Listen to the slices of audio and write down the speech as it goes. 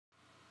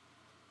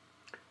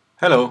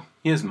Hello,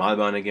 here's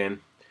Malban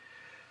again,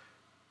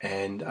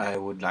 and I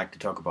would like to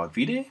talk about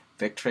Vide,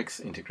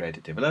 Vectrex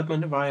Integrated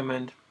Development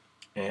Environment,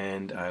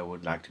 and I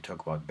would like to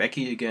talk about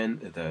vecci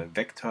again, the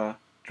vector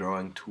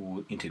drawing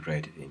tool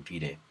integrated in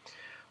Vide.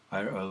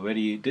 I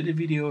already did a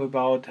video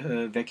about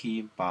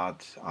vecci,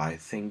 but I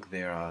think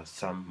there are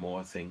some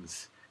more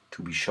things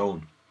to be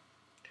shown.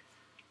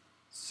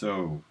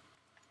 So,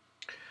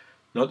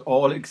 not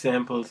all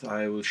examples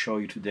I will show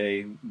you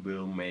today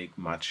will make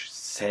much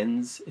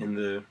sense in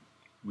the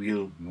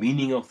real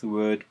meaning of the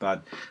word,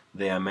 but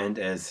they are meant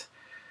as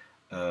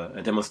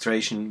a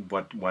demonstration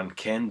what one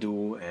can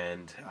do,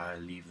 and I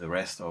leave the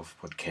rest of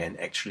what can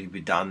actually be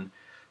done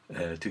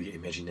to your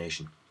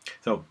imagination.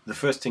 So the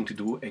first thing to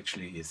do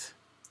actually is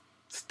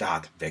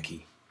start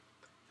vecci.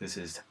 This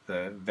is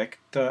the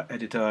vector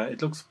editor.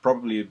 It looks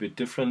probably a bit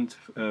different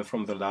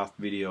from the last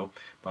video,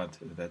 but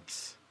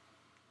that's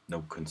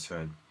no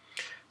concern.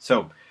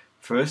 So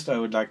first I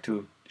would like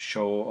to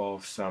show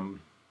off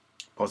some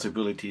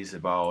possibilities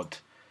about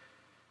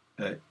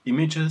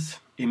images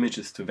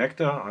to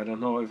vector. I don't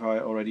know if I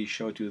already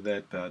showed you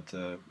that, but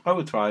I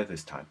will try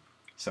this time.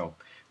 So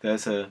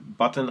there's a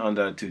button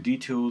under 2D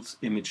tools,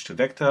 image to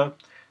vector.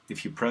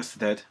 If you press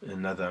that,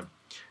 another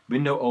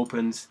window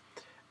opens,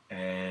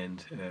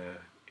 and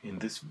in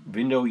this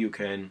window you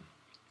can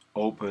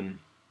open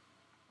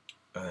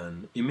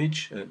an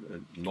image, a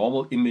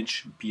normal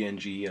image,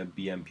 PNG, a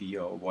BMP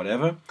or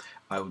whatever.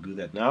 I will do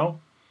that now.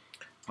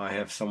 I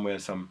have somewhere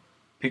some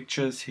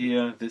pictures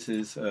here. This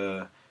is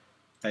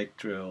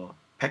actual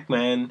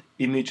Pac-Man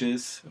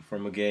images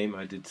from a game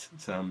I did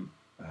some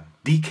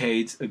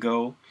decades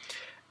ago,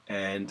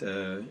 and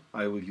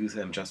I will use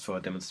them just for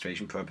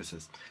demonstration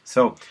purposes.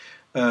 So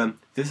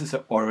this is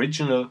an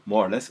original,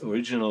 more or less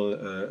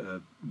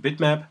original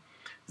bitmap.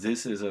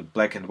 This is a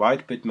black and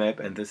white bitmap,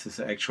 and this is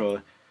the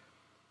actual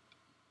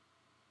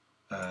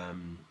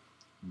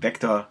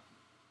vectors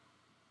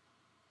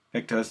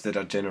that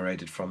are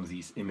generated from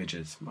these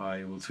images.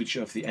 I will switch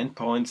off the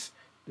endpoints.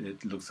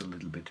 It looks a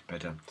little bit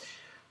better.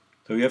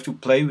 So you have to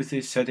play with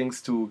these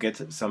settings to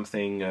get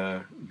something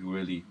you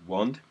really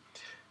want.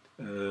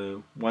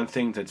 One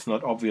thing that's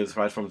not obvious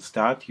right from the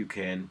start, you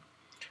can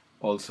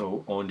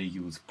also only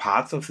use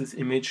parts of this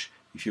image.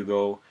 If you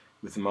go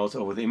with the mouse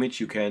over the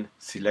image, you can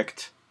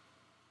select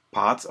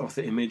parts of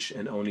the image,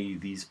 and only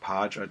these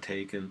parts are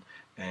taken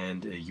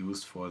and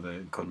used for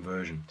the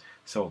conversion.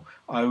 So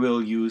I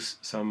will use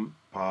some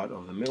part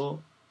of the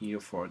middle here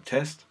for a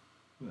test.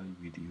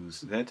 We'd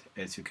use that.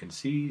 As you can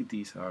see,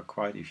 these are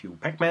quite a few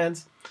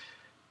Pac-Mans,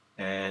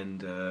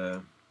 and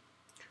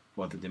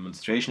for the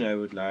demonstration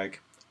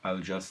I'll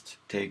just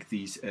take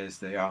these as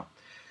they are.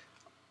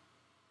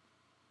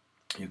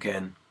 You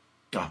can,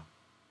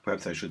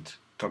 perhaps I should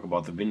talk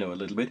about the window a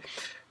little bit.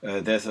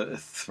 There's a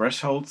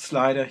threshold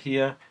slider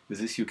here. With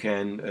this you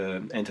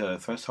can enter a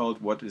threshold,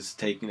 what is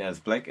taken as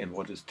black and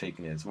what is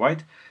taken as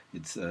white.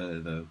 It's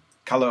the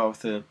color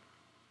of the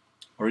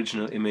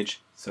original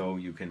image, so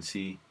you can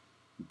see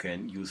you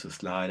can use a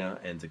slider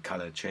and the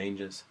color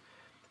changes.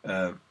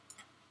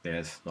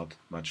 There's not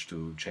much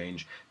to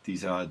change.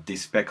 These are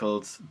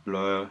despeckles,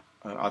 blur,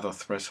 other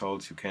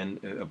thresholds you can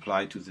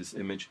apply to this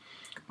image,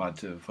 but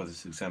for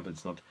this example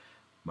it's not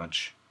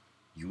much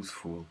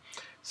useful.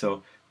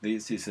 So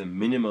this is a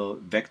minimal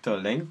vector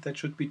length that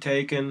should be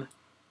taken.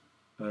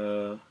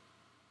 You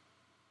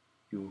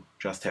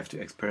just have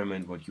to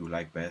experiment what you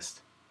like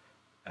best.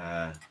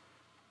 The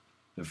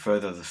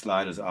further the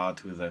sliders are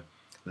to the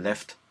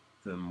left,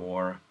 the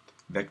more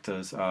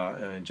vectors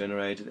are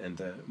generated and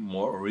the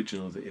more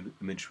original the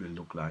image will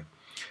look like.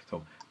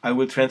 So I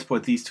will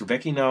transport these to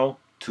vecci now,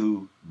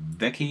 to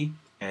vecci,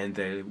 and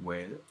they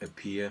will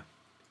appear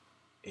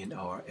in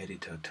our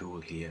editor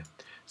tool here.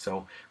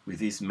 So with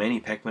these many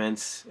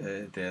Pac-Mans,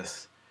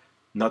 there's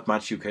not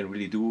much you can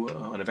really do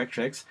on a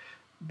Vectrex,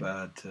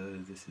 but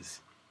this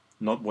is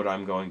not what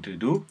I'm going to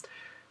do.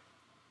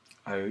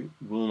 I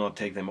will not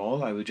take them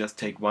all. I will just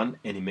take one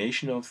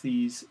animation of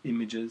these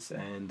images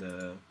and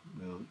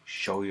will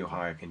show you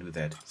how I can do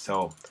that.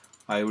 So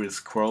I will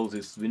scroll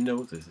this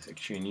window, this is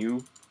actually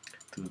new,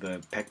 to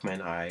the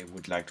Pac-Man I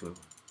would like to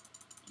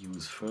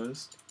use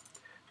first.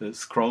 The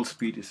scroll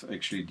speed is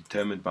actually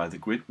determined by the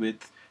grid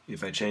width.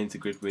 If I change the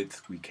grid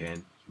width, we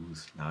can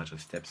use larger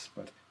steps,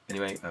 but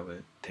anyway, I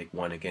will take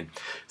one again.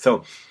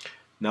 So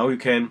now you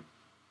can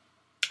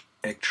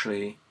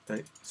actually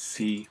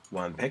see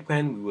one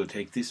Pac-Man. We will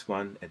take this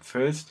one at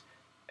first,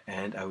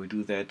 and I will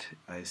do that.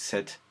 I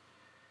set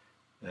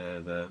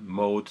the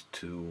mode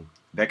to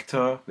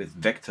vector.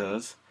 With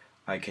vectors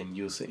I can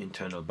use the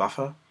internal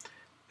buffer,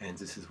 and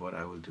this is what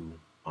I will do.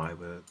 I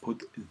will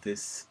put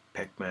this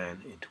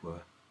Pac-Man into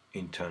an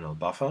internal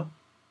buffer.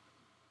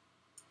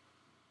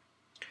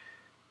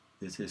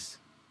 This is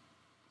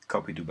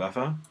copy to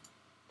buffer.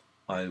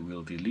 I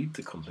will delete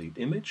the complete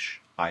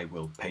image. I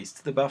will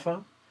paste the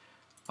buffer.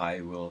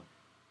 I will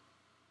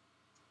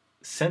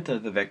center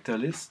the vector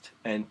list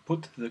and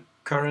put the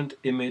current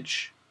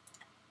image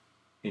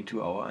into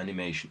our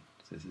animation.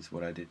 This is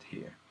what I did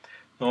here.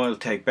 Now I'll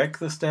take back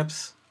the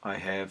steps. I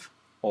have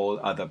all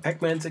other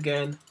Pac-Mans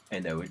again,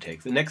 and I will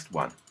take the next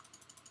one.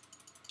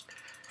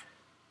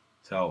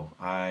 So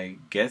I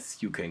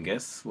guess you can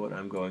guess what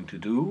I'm going to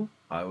do.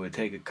 I will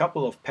take a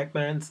couple of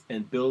Pac-Mans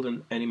and build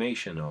an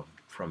animation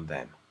from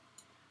them.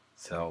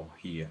 So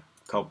here,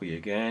 copy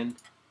again,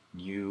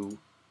 new,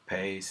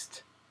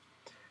 paste,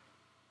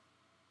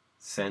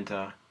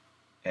 center,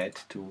 add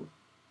to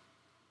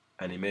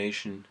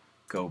animation,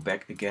 go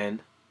back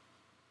again,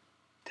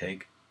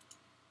 take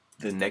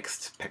the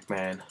next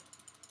Pac-Man,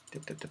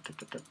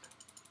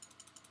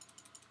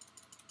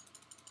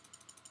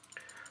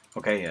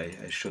 okay,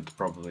 I should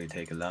probably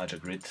take a larger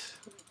grid,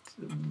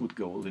 it would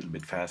go a little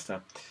bit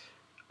faster.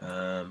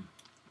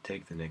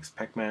 Take the next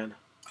Pac-Man,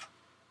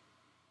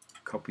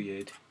 copy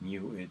it,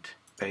 new it,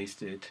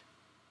 paste it,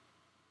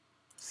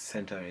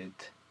 center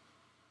it,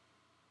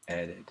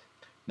 add it.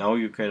 Now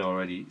you can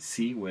already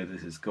see where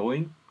this is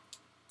going.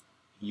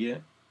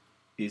 Here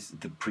is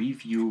the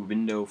preview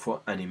window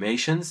for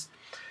animations,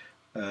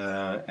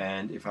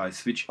 and if I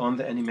switch on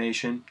the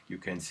animation, you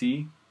can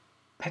see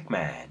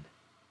Pac-Man.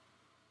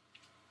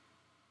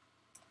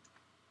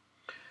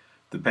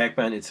 The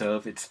Pac-Man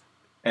itself, it's,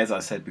 as I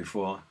said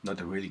before, not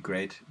a really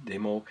great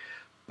demo,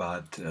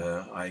 but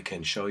I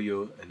can show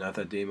you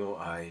another demo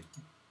I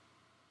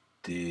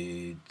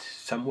did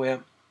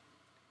somewhere.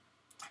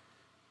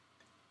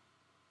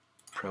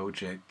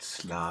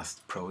 Projects,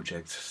 last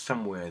projects,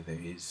 somewhere there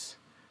is.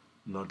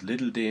 Not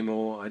little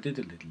demo, I did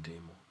a little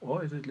demo.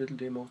 Or is it little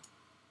demo?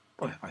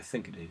 Oh, I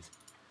think it is.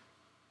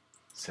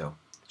 So,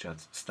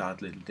 just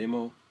start little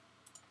demo,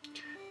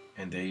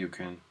 and there you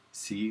can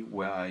see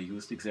where I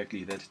used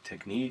exactly that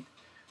technique.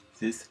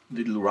 This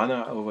little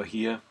runner over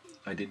here,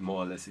 I did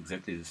more or less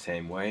exactly the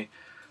same way.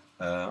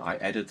 I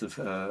added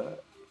the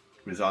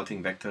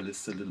resulting vector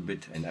lists a little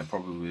bit, and I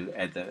probably will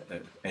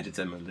edit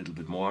them a little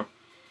bit more.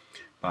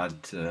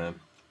 But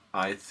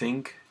I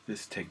think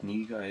this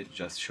technique I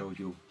just showed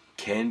you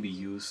can be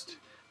used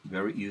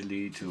very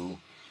easily to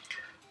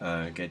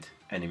get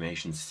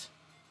animations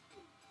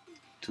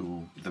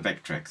to the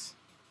Vectrex.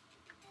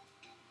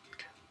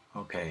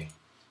 Okay,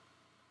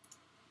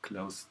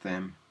 close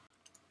them.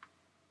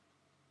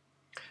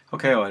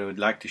 Okay, what I would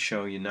like to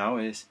show you now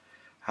is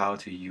how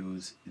to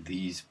use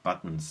these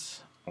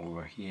buttons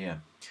over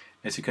here.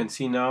 As you can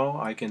see now,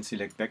 I can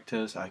select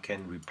vectors, I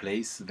can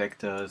replace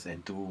vectors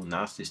and do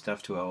nasty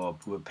stuff to our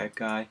poor Pac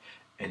guy,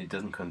 and it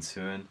doesn't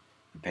concern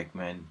the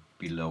Pac-Man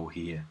below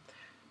here.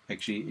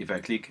 Actually, if I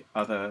click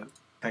other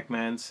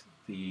Pac-Mans,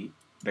 the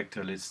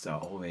vector lists are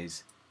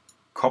always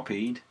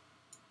copied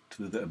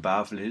to the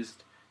above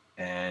list,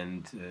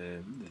 and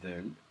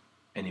the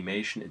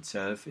animation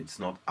itself, it's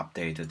not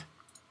updated.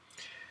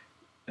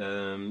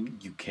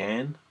 You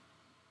can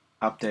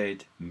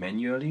update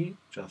manually,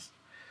 just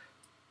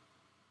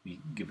we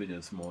give it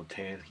a small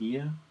tail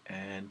here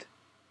and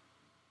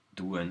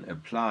do an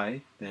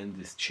apply, then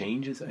these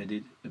changes I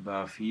did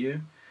above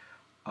here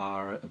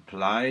are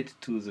applied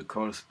to the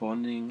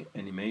corresponding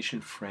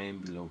animation frame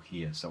below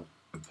here. So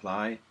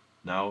apply,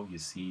 now you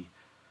see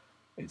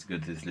it's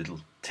got this little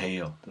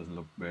tail. Doesn't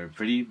look very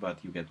pretty,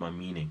 but you get my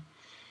meaning.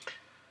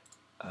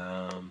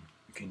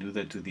 You can do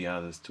that to the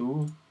others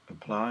too.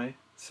 Apply,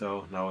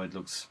 so now it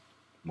looks,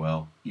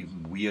 well,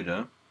 even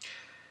weirder.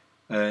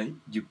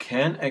 You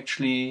can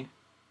actually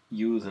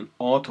use an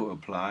auto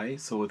apply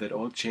so that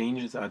all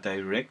changes are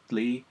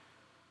directly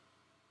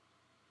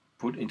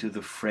put into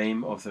the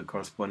frame of the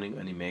corresponding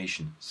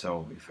animation.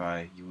 So if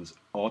I use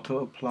auto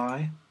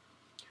apply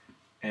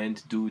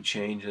and do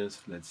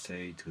changes, let's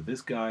say to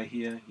this guy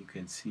here, you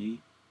can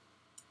see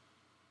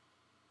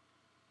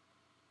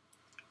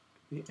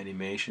the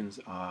animations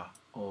are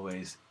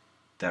always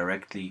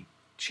directly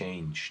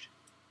changed.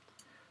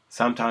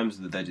 Sometimes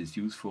that is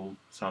useful,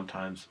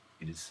 sometimes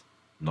it is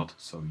not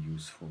so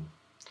useful.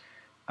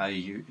 I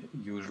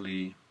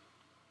usually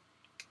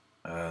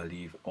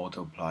leave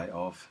auto apply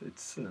off.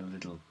 It's a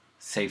little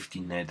safety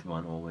net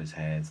one always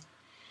has.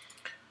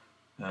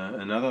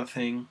 Another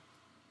thing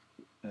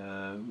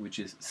which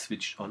is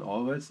switched on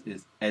always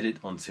is edit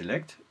on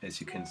select.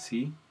 As you can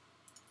see,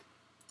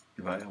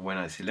 when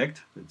I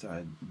select, which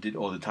I did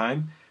all the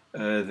time,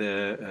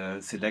 the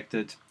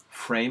selected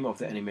frame of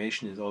the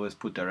animation is always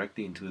put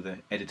directly into the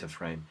editor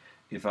frame.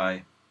 If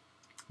I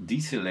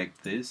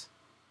deselect this,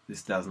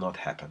 this does not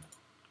happen.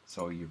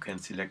 So you can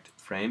select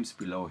frames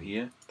below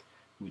here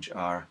which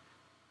are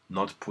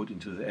not put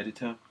into the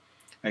editor.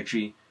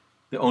 Actually,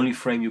 the only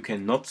frame you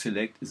cannot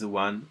select is the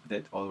one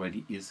that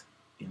already is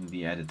in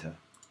the editor.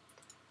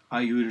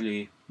 I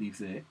usually leave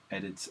the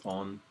edits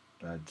on,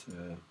 but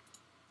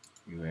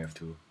you have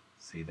to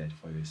see that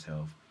for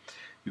yourself.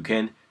 You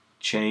can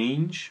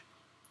change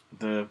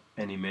the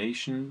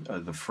animation,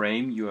 the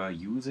frame you are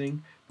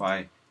using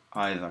by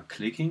either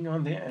clicking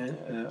on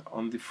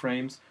the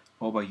frames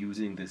or by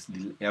using these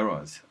little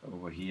arrows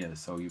over here.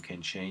 So you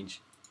can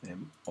change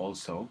them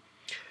also.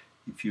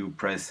 If you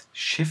press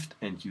Shift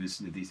and use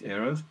these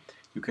arrows,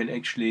 you can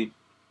actually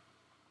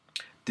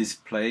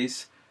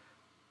displace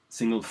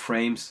single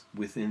frames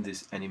within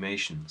this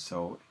animation.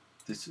 So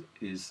this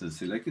is the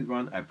selected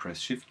one. I press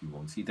Shift, you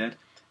won't see that,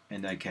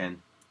 and I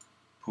can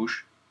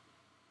push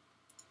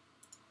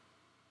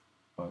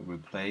or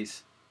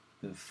replace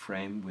the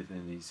frame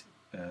within these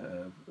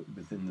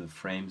within the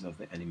frames of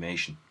the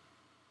animation.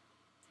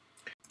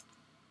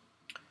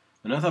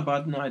 Another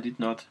button I did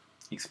not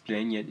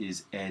explain yet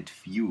is Add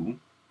View,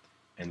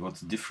 and what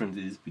the difference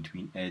is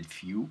between Add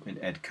View and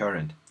Add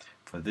Current.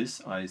 For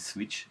this I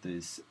switch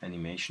this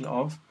animation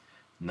off.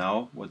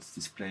 Now what's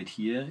displayed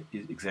here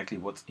is exactly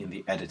what's in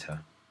the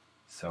editor.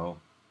 So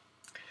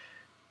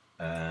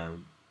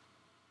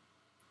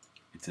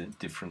it's a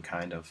different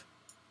kind of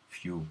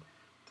view.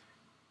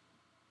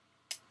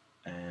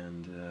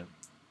 And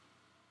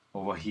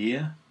over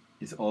here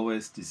is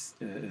always this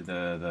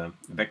the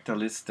vector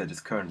list that is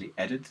currently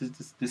edited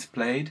is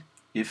displayed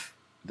if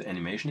the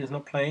animation is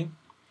not playing.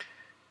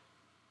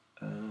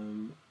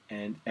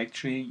 And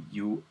actually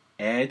you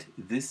add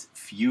this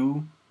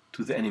view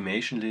to the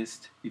animation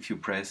list if you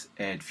press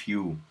Add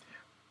View.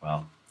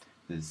 Well,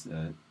 this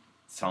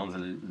sounds a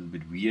little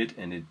bit weird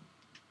and it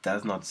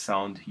does not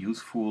sound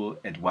useful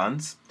at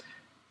once,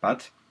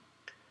 but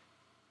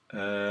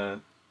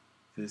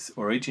this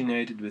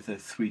originated with the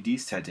 3D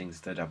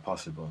settings that are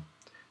possible.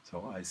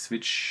 So I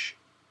switch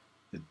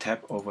the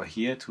tab over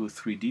here to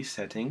 3D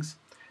settings,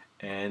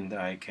 and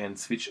I can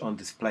switch on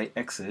display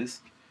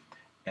axis,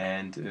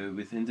 and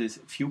within this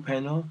view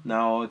panel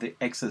now the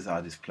axes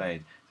are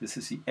displayed. This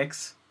is the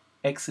X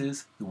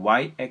axis, the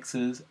Y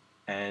axis,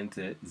 and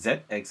the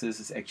Z axis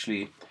is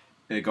actually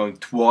going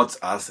towards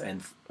us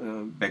and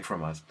back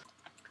from us.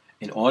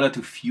 In order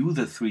to view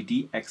the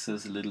 3D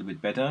axis a little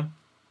bit better,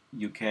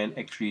 you can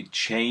actually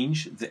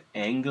change the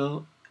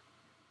angle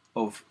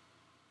of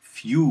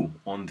view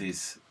on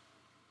this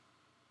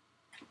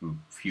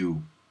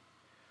view.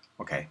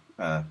 Okay,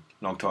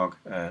 long talk,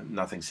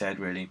 nothing said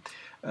really.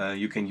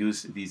 You can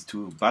use these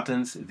two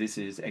buttons. This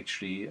is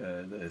actually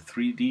the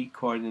 3D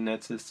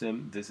coordinate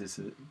system. This is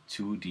a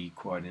 2D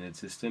coordinate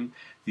system.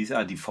 These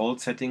are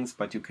default settings,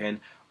 but you can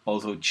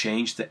also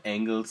change the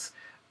angles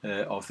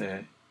of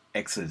the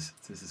axis.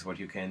 This is what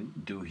you can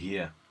do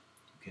here.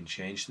 You can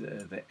change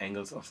the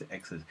angles of the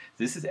axis.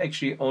 This is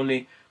actually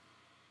only,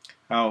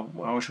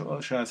 how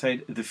should I say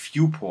it, the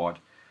viewport.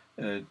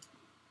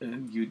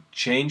 You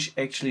change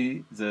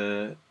actually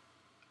the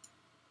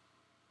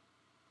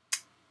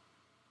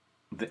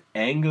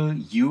angle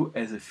you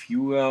as a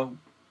viewer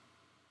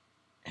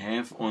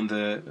have on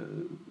the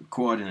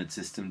coordinate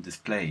system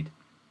displayed.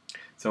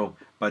 So,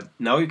 but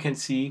now you can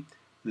see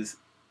this.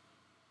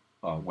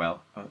 Oh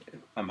well,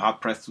 I'm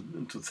hard pressed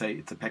to say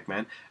it's a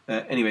Pac-Man.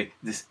 Anyway,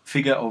 this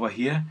figure over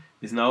here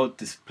is now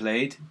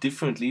displayed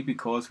differently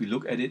because we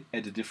look at it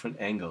at a different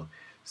angle.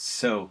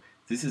 So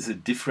this is a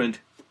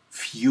different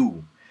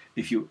view.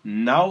 If you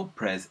now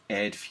press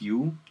Add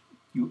View,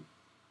 you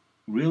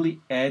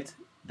really add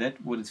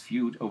that what is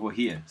viewed over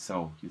here.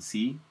 So you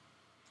see,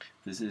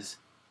 this is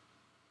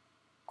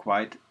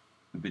quite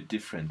a bit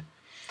different.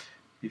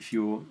 If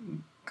you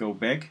go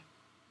back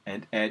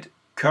and add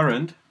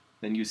Current,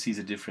 then you see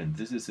the difference.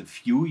 This is a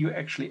view you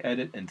actually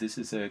added, and this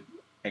is a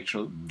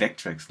actual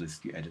Vectrex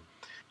list you added.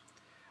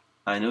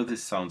 I know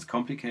this sounds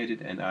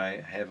complicated and I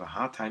have a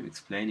hard time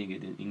explaining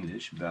it in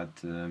English,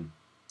 but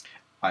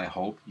I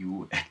hope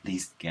you at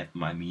least get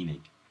my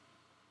meaning.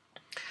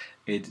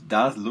 It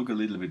does look a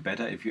little bit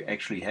better if you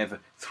actually have a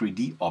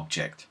 3D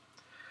object.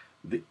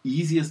 The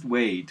easiest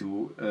way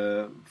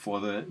to for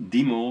the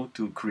demo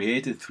to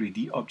create a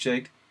 3D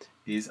object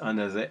is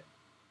under the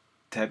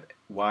tab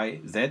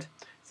YZ.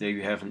 There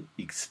you have an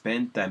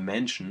expand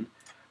dimension.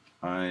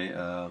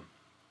 I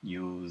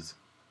use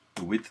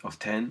the width of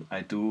 10.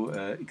 I do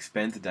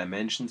expand the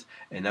dimensions,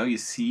 and now you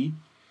see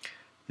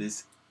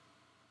this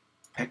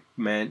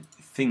Pac-Man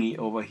thingy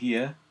over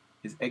here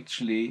is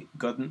actually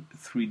gotten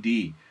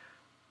 3D.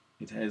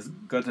 It has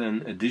got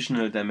an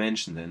additional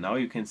dimension, and now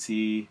you can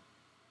see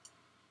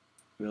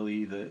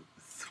really the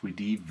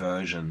 3D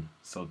version,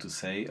 so to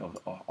say,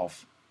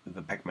 of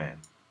the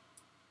Pac-Man.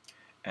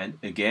 And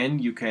again,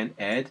 you can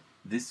add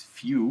this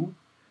view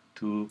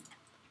to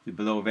the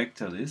below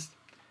vector list.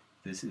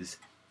 This is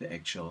the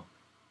actual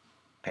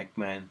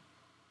Pac-Man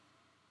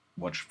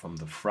watched from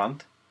the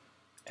front,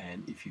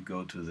 and if you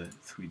go to the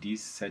 3D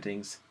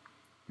settings,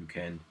 you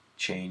can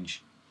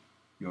change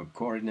your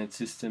coordinate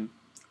system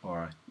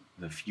or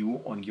the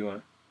view on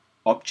your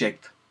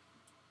object.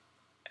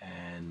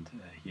 And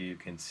here you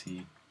can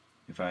see,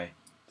 if I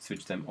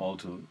switch them all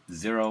to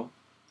 0,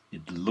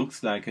 it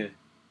looks like a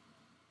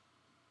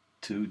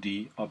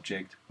 2D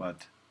object,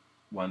 but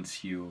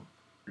once you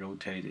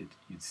rotate it,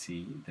 you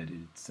see that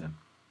it's a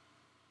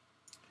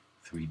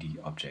 3D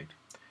object.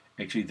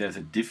 Actually, there's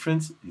a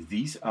difference.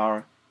 These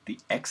are the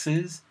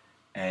axes,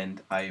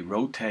 and I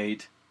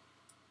rotate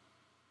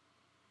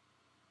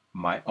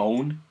my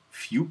own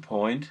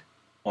viewpoint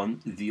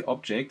on the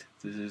object.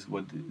 This is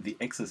what the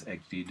axes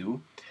actually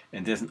do.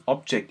 And there's an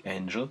object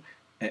angle,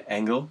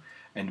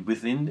 and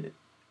within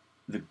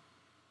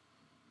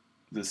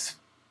the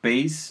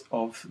space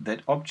of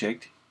that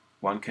object,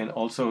 one can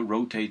also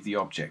rotate the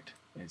object,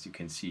 as you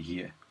can see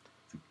here.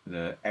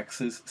 The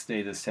axis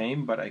stay the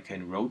same, but I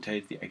can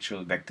rotate the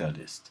actual vector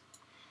list.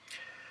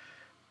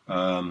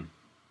 For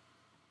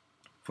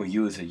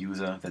you as a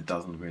user, that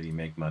doesn't really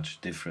make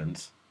much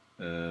difference.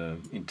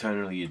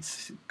 Internally,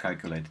 it's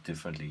calculated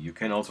differently. You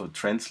can also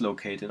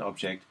translocate an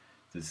object.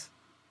 This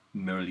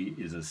merely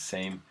is the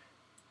same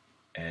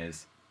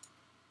as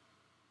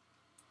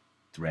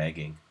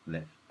dragging,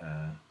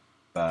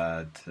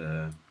 but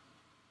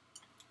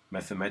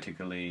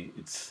mathematically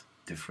it's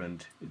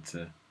different. It's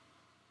a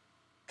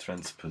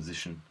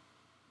transposition,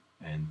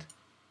 and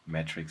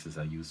matrices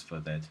are used for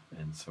that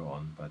and so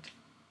on, but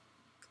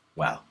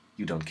well,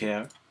 you don't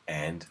care,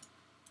 and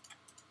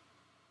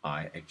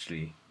I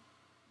actually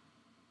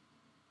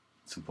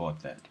support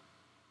that.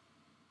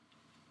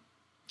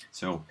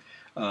 So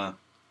I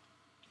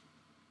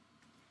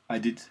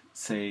did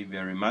say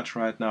very much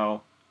right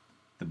now.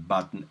 The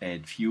button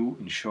add view,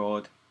 in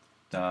short,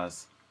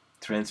 does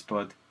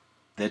transport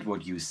that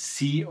what you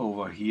see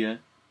over here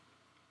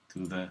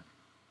to the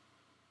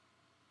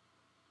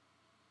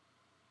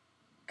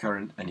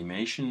current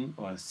animation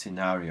or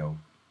scenario,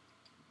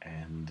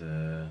 and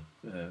the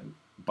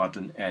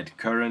button add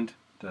current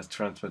does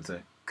transport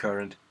the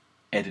current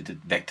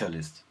edited vector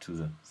list to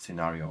the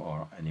scenario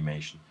or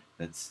animation.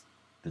 That's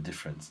the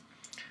difference.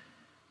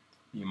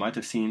 You might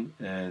have seen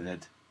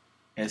that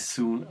as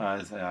soon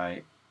as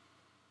I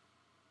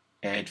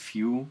add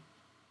view,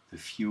 the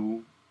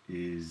view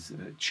is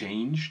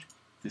changed.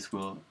 This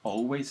will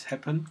always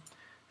happen,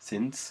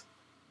 since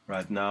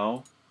right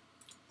now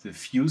the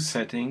view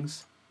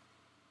settings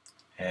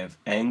have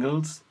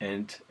angles,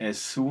 and as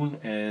soon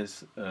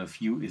as a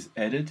view is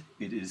added,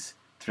 it is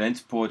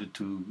transported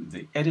to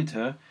the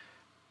editor,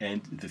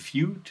 and the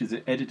view to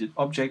the edited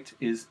object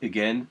is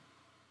again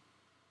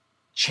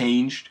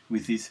changed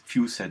with these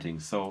view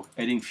settings. So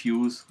adding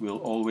views will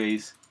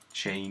always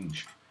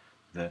change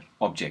the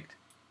object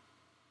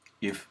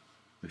if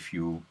the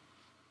view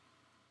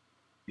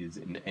is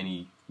in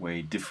any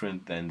way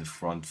different than the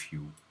front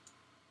view.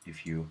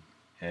 If you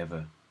have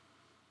a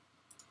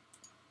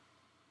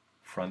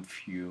front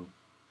view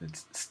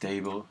that's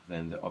stable,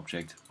 then the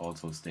object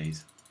also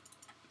stays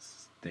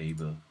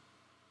stable,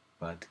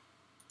 but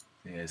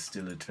there is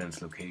still a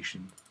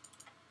translocation.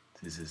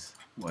 This is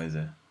why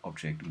the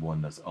object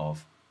wanders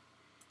off.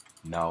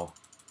 Now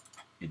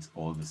it's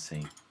all the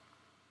same.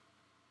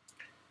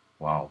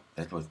 Wow,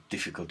 that was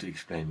difficult to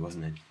explain,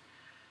 wasn't it?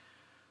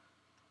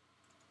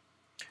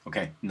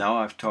 Okay, now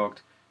I've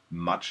talked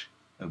much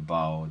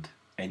about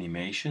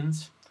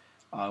animations.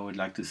 I would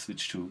like to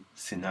switch to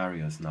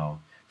scenarios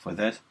now. For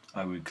that,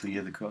 I will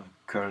clear the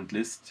current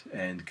list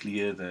and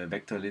clear the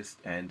vector list,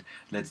 and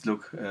let's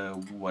look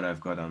what I've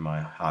got on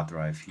my hard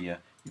drive here,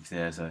 if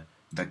there's a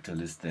vector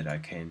list that I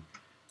can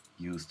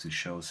use to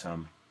show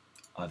some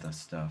other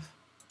stuff.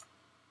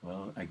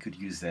 Well, I could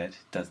use that.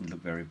 It doesn't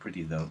look very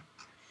pretty though.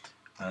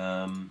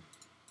 Oh,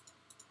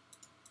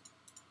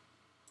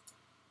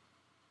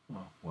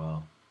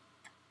 well.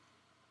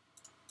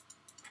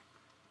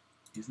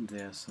 Isn't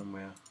there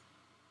somewhere?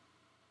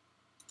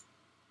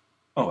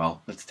 Oh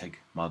well, let's take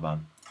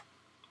Malban.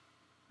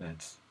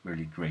 That's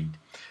really great.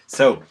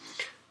 So,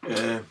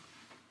 a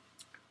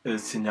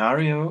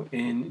scenario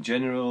in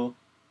general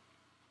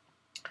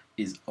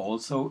is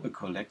also a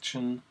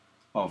collection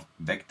of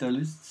vector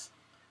lists,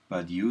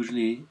 but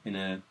usually in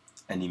an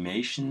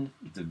animation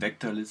the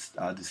vector lists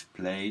are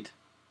displayed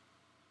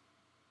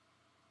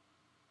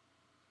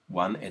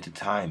one at a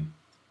time,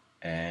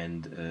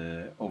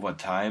 and over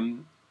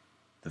time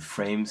the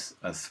frames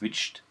are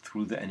switched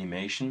through the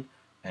animation,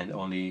 and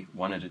only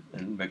one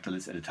vector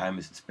list at a time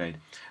is displayed.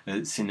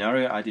 A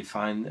scenario I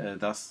define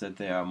thus that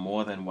there are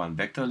more than one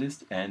vector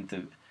list, and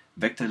the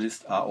vector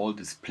lists are all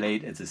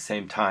displayed at the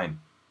same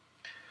time.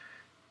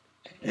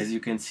 As you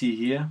can see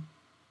here,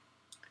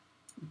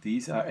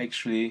 these are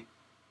actually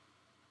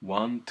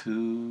 1,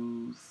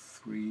 2,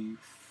 3,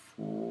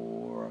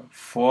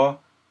 4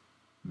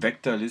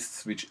 vector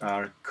lists which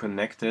are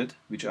connected,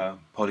 which are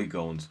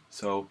polygons.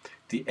 So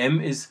the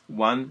M is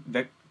one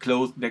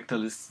closed vector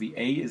list, the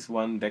A is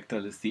one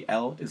vector list, the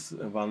L is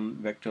one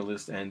vector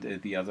list,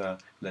 and the other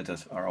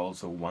letters are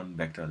also one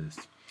vector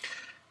list.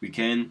 We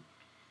can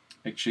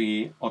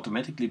actually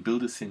automatically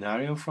build a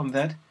scenario from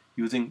that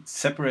using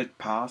separate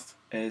paths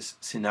as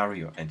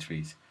scenario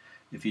entries.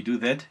 If you do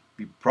that,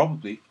 we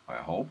probably, I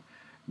hope,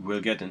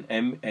 will get an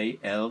M, A,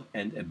 L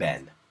and a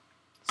ban.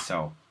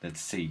 So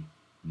let's see.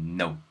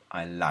 No,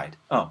 I lied.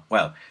 Oh,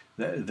 well,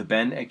 the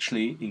ban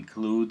actually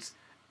includes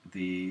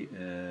the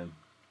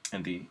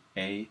and the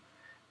A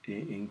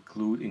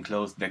include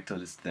enclosed vector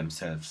lists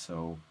themselves.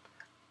 So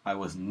I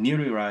was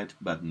nearly right,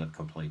 but not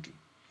completely.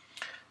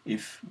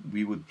 If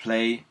we would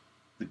play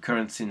the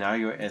current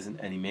scenario as an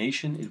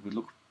animation, it would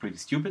look pretty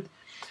stupid.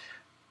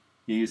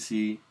 Here you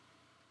see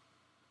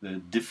the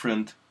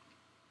different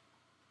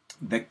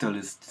vector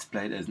list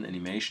displayed as an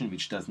animation,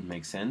 which doesn't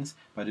make sense.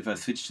 But if I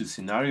switch to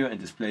scenario and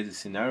display the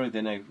scenario,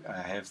 then I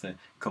have the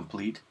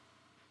complete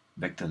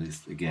vector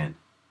list again.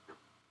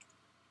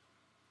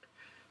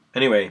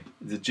 Anyway,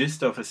 the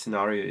gist of a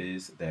scenario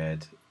is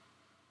that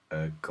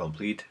a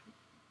complete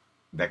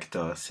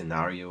vector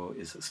scenario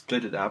is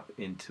split up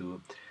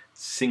into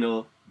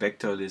single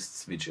vector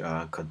lists which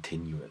are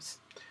continuous.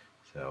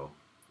 So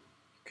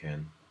you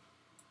can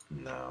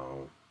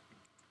now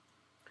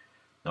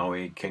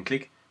we can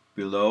click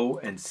below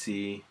and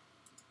see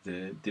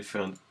the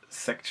different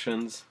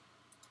sections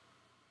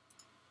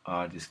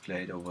are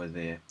displayed over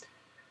there.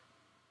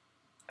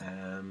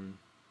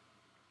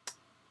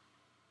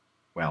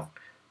 Well,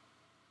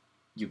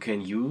 you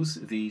can use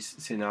these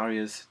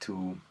scenarios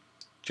to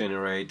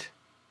generate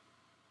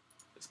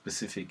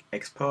specific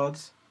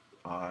exports.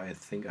 I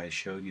think I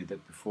showed you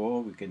that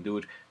before. We can do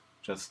it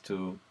just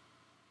to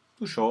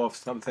show off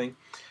something.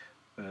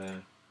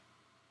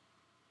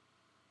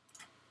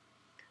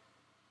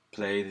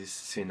 Play this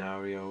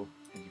scenario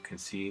and you can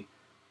see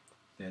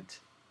that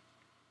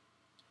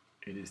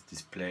it is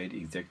displayed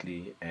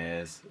exactly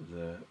as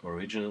the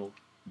original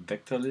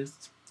vector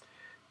list.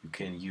 You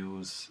can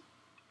use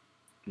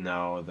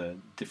now the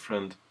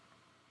different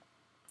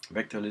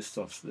vector lists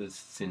of this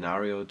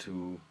scenario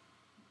to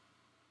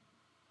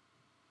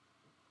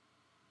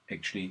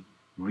actually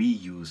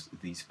reuse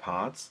these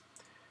parts.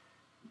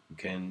 You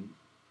can,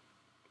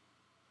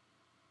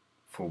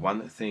 for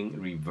one thing,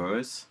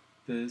 reverse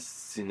the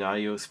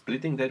scenario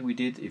splitting that we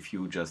did. If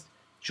you just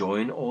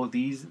join all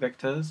these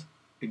vectors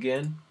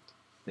again,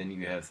 then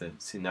you have the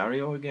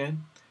scenario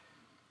again.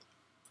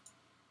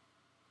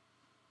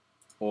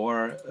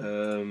 Or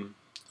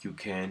you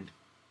can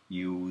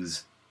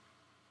use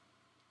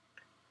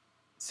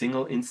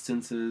single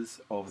instances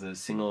of the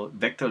single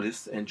vector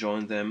list and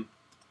join them.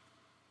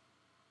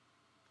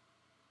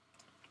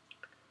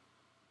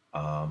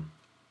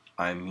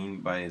 I mean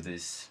by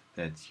this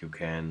that you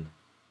can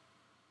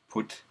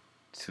put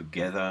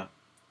together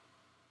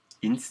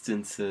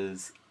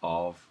instances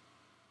of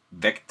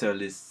vector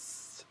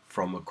lists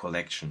from a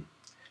collection.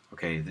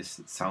 Okay,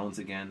 this sounds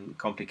again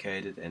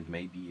complicated, and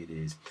maybe it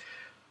is.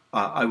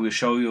 I will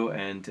show you,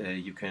 and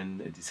you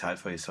can decide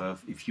for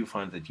yourself if you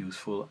find that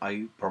useful.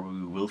 I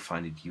probably will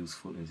find it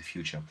useful in the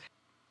future.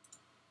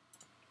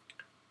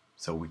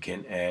 So we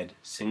can add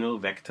single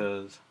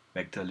vector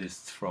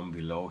lists from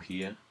below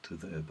here to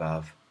the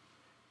above.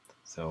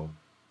 So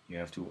you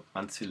have to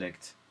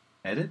unselect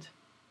edit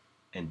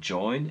and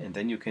join, and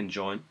then you can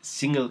join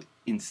single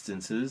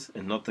instances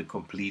and not the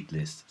complete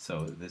list.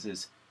 So this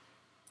is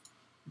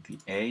the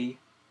A,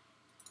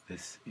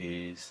 this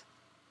is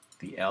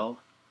the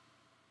L,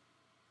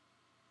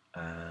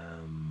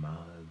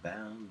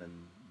 bound,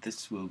 and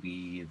this will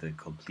be the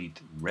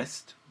complete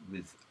rest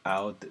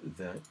without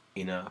the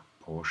inner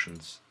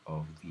portions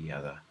of the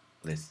other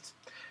lists.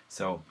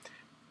 So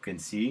you can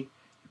see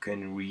you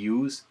can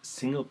reuse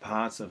single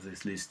parts of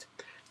this list.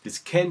 This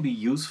can be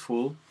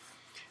useful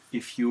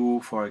if you,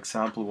 for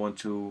example, want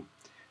to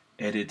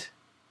edit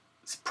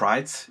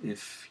sprites,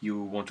 if you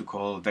want to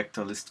call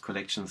vector list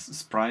collections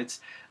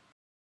sprites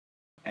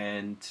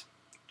and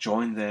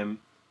join them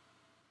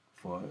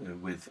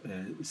with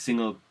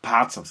single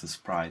parts of the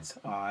sprites.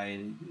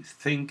 I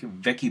think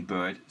Vecci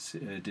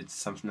did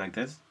something like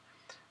that.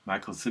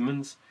 Michael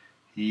Simmons,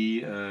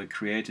 he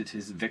created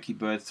his Vecci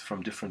birds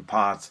from different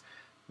parts.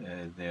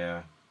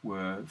 There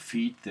were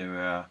feet, there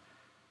were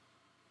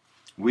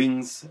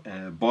wings,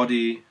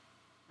 body,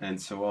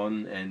 and so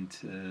on,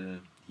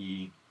 and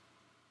he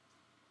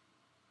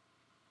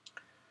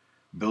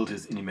built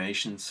his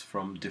animations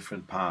from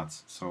different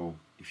parts. So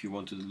if you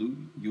want to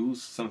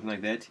use something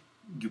like that,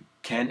 you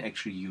can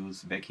actually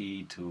use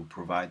Vecci to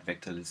provide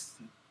vector lists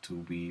to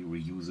be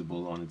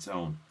reusable on its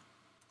own.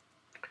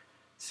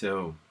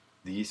 So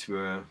these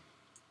were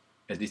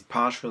at least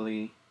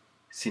partially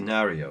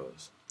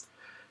scenarios.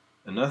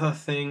 Another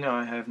thing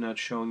I have not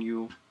shown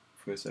you,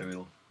 first I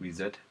will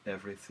reset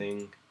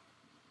everything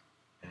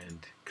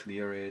and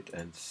clear it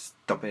and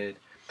stop it.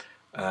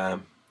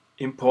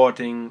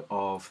 Importing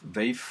of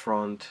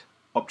wavefront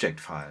object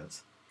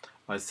files.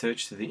 I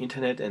searched the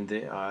internet and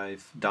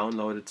I've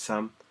downloaded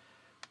some,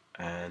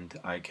 and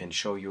I can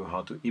show you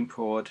how to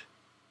import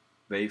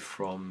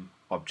wavefront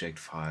object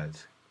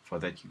files. For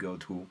that you go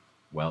to,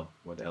 well,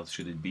 what else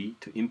should it be?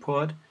 To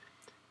import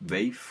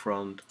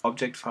wavefront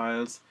object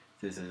files.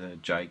 This is a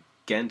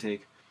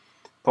gigantic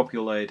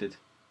populated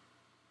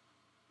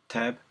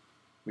tab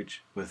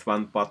which with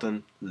one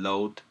button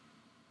load,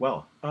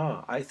 well,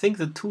 I think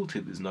the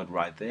tooltip is not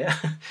right there.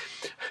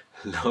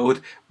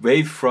 Load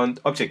wavefront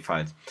object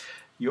files.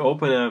 You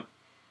open a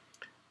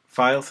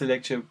file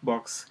selection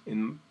box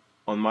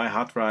on my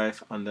hard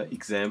drive. Under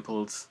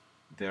examples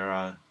there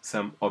are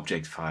some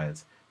object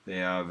files.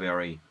 They are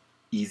very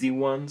easy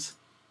ones.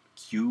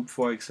 Cube,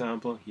 for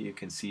example. Here you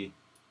can see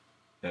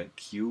a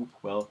cube.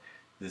 Well,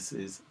 this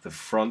is the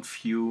front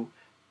view.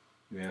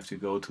 You have to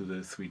go to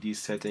the 3D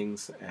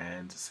settings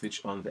and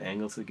switch on the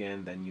angles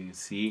again. Then you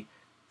see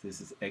this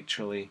is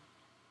actually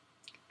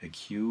a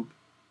cube.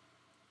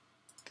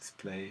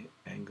 Display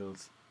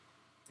angles.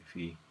 If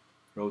we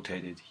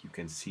rotate it, you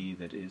can see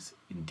that is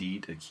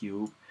indeed a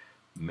cube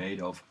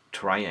made of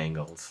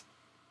triangles.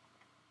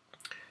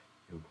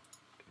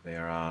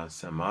 There are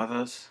some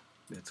others.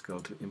 Let's go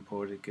to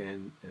import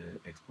again.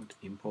 Export,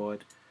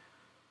 import.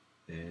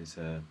 There's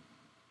a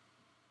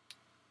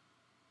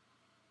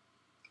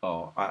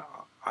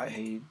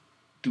I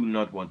do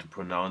not want to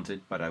pronounce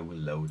it, but I will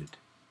load it.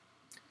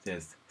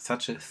 There's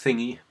such a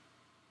thingy,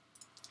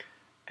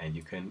 and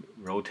you can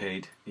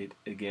rotate it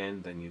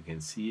again, then you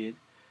can see it.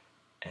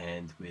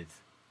 And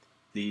with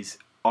these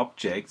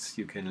objects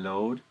you can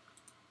load.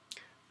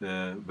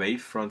 The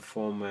wavefront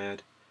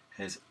format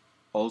has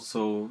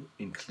also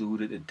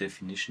included a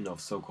definition of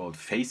so-called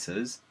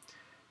faces.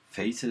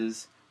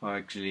 Faces are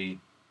actually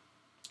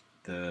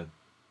the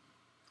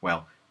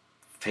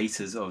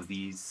faces of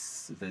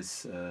this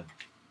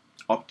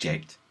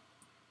object,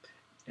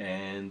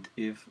 and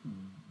if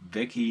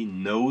Vecci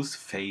knows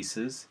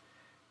faces,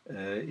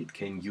 it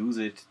can use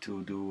it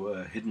to do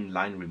a hidden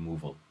line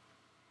removal.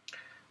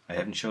 I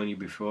haven't shown you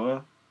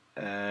before,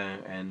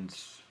 and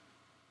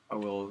I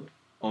will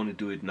only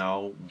do it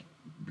now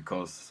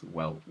because,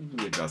 well,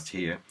 we're just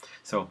here.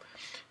 So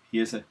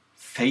here's a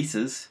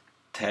faces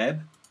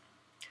tab.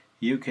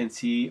 Here you can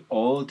see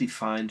all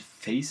defined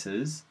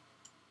faces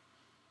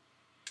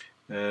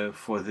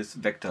for this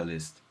vector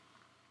list.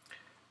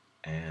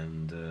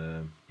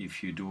 And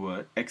if you do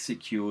a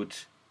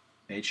execute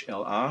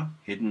HLR,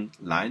 hidden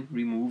line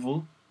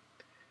removal,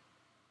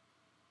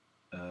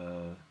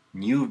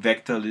 new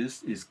vector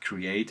list is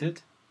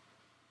created,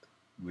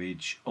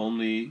 which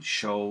only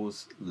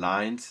shows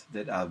lines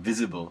that are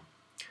visible,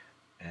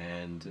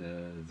 and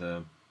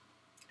the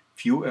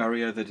view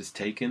area that is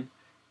taken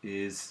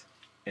is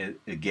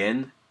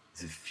again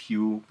the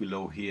view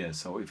below here.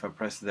 So if I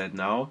press that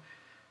now,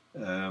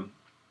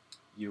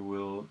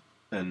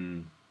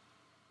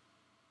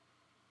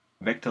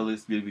 vector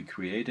list will be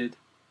created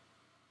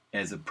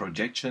as a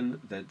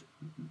projection that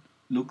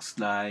looks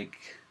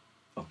like,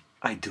 oh,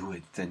 I do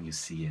it, then you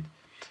see it.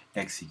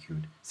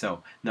 Execute.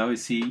 So now you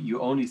see, you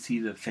only see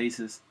the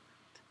faces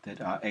that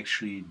are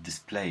actually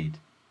displayed.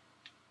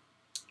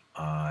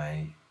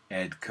 I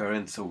add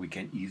current so we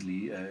can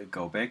easily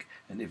go back,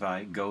 and if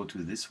I go to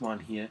this one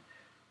here,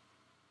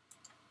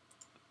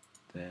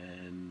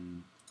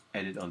 then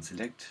edit on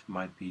select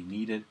might be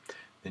needed.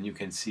 Then you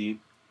can see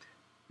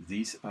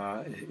these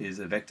is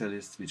a vector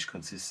list which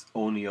consists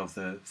only of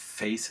the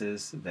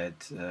faces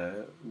that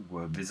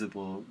were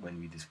visible when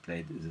we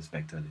displayed this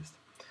vector list.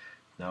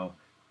 Now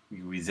we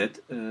reset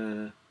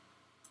to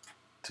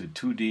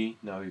 2D.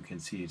 Now you can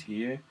see it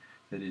here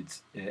that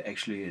it's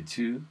actually a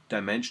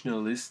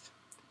two-dimensional list.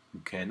 You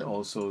can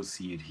also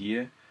see it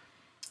here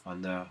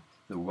under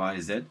the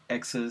YZ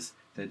axis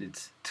that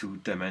it's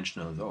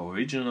two-dimensional. The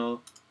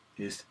original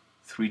is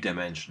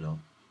three-dimensional.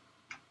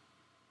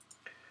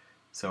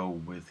 So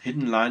with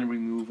hidden line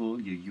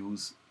removal you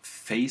use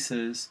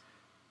faces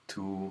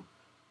to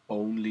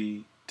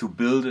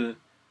build a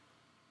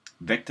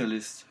vector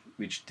list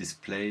which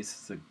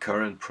displays the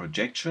current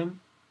projection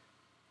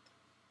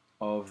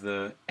of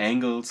the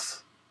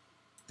angles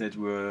that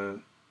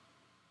were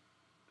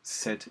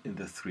set in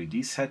the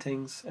 3D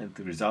settings, and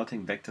the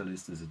resulting vector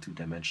list is a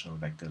two-dimensional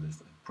vector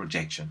list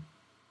projection.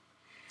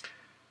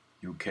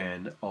 You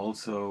can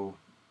also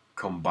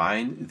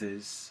combine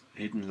this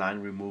hidden line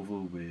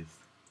removal with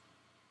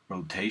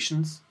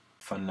rotations.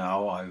 For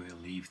now I will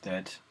leave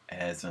that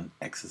as an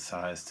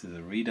exercise to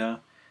the reader,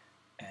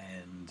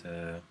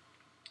 and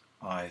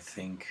I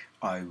think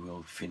I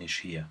will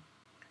finish here.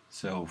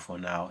 So for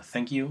now,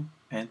 thank you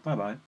and bye bye.